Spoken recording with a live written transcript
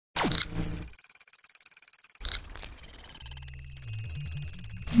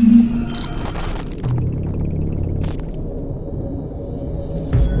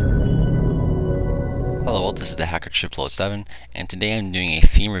This is the Hacker 007, and today I'm doing a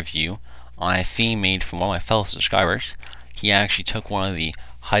theme review on a theme made from one of my fellow subscribers. He actually took one of the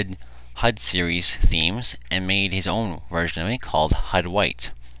HUD series themes and made his own version of it called HUD White.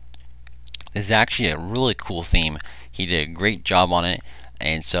 This is actually a really cool theme. He did a great job on it,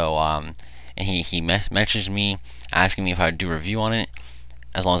 and so and he messaged me asking me if I would do a review on it,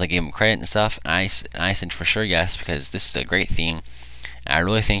 as long as I gave him credit and stuff. And I said for sure yes, because this is a great theme, and I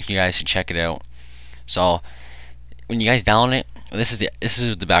really think you guys should check it out. So when you guys download it, this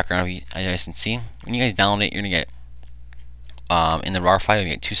is the background as you guys can see. When you guys download it, you're gonna get in the RAR file, you're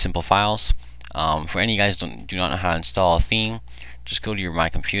gonna get two simple files. For any of you guys do not know how to install a theme, just go to your My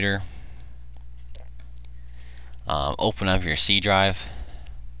Computer, open up your C drive,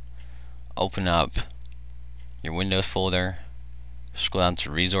 open up your Windows folder, scroll down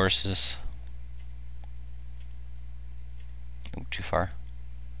to Resources. Too far.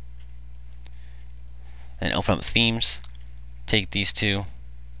 Then open up Themes, take these two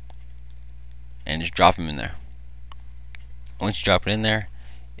and just drop them in there. Once you drop it in there,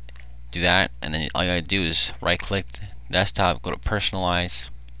 do that, and then all you gotta do is right click desktop, go to personalize,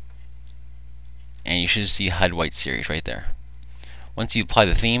 and you should see HUD White series right there. Once you apply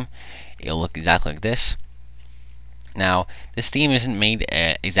the theme, it'll look exactly like this. Now, this theme isn't made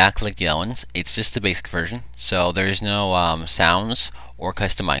exactly like the other ones. It's just the basic version, so there's no sounds or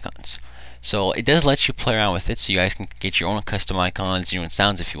custom icons. So it does let you play around with it, so you guys can get your own custom icons, your own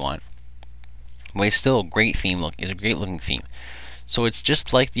sounds if you want. But it's still a great theme. It's a great looking theme. So it's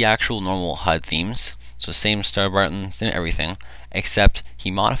just like the actual normal HUD themes. So same start button, same everything, except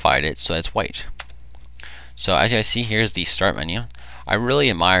he modified it so it's white. So as you guys see, here's the start menu. I really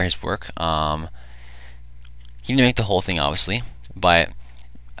admire his work. He didn't make the whole thing, obviously, but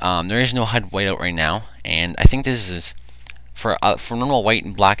there is no HUD White out right now, and I think this is for normal white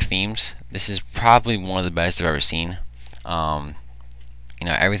and black themes. This is probably one of the best I've ever seen. You know,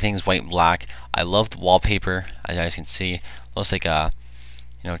 everything's white and black. I love the wallpaper. As you guys can see, looks like a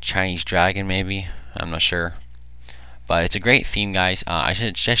Chinese dragon, maybe. I'm not sure, but it's a great theme, guys. I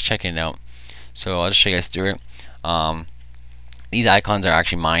should just check it out. So I'll just show you guys through it. These icons are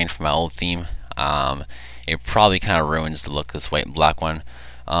actually mine from my old theme. It probably kind of ruins the look of this white and black one.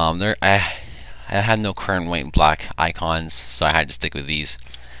 I had no current white and black icons, so I had to stick with these.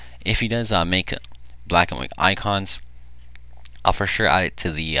 If he does make black and white icons, I'll for sure add it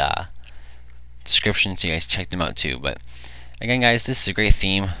to the description so you guys check them out too. But again, guys, this is a great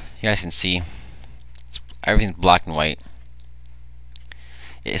theme. You guys can see everything's black and white.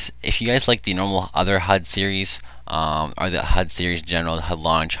 If you guys like the normal other HUD series, or the HUD series in general, the HUD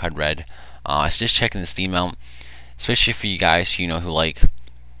Launch, HUD Red, just checking this theme out, especially for you guys who like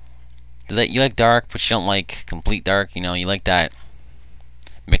dark but you don't like complete dark. You like that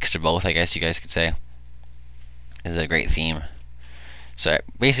mixed of both, I guess you guys could say. This is a great theme. So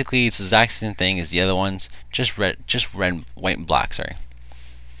basically it's the exact same thing as the other ones, just red, white and black, sorry.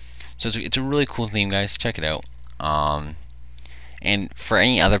 So it's a really cool theme, guys. Check it out. And for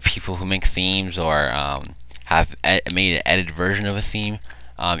any other people who make themes or have made an edited version of a theme,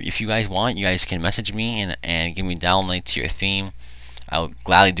 if you guys want, you guys can message me and give me a download to your theme. I'll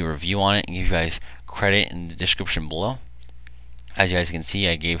gladly do a review on it and give you guys credit in the description below. As you guys can see,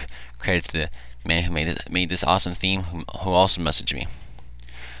 I gave credit to the man who made this awesome theme, who also messaged me.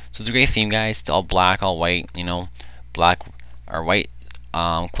 So it's a great theme, guys. It's all black, all white, black or white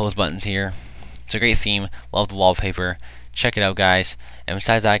close buttons here. It's a great theme. Love the wallpaper. Check it out, guys. And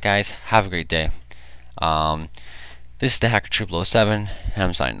besides that, guys, have a great day. This is the Hacker 007, and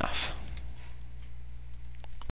I'm signing off.